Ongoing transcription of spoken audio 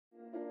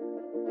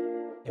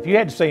If you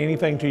had to say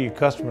anything to your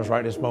customers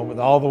right this moment,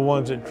 all the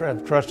ones that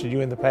have trusted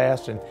you in the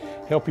past and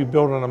helped you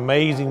build an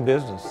amazing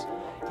business,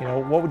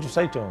 what would you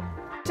say to them?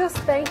 Just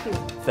thank you.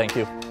 Thank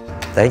you.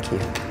 Thank you.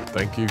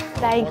 Thank you.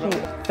 Thank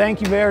you.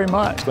 Thank you very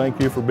much. Thank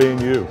you for being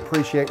you.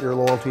 Appreciate your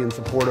loyalty and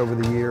support over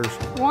the years.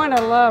 Want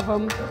to love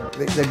them.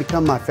 They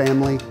become my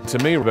family. To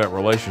me, about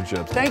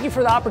relationships. Thank you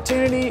for the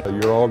opportunity.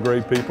 You're all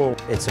great people.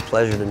 It's a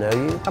pleasure to know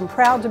you. I'm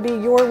proud to be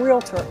your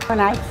realtor.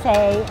 When I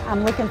say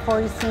I'm looking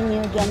forward to seeing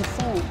you again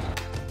soon.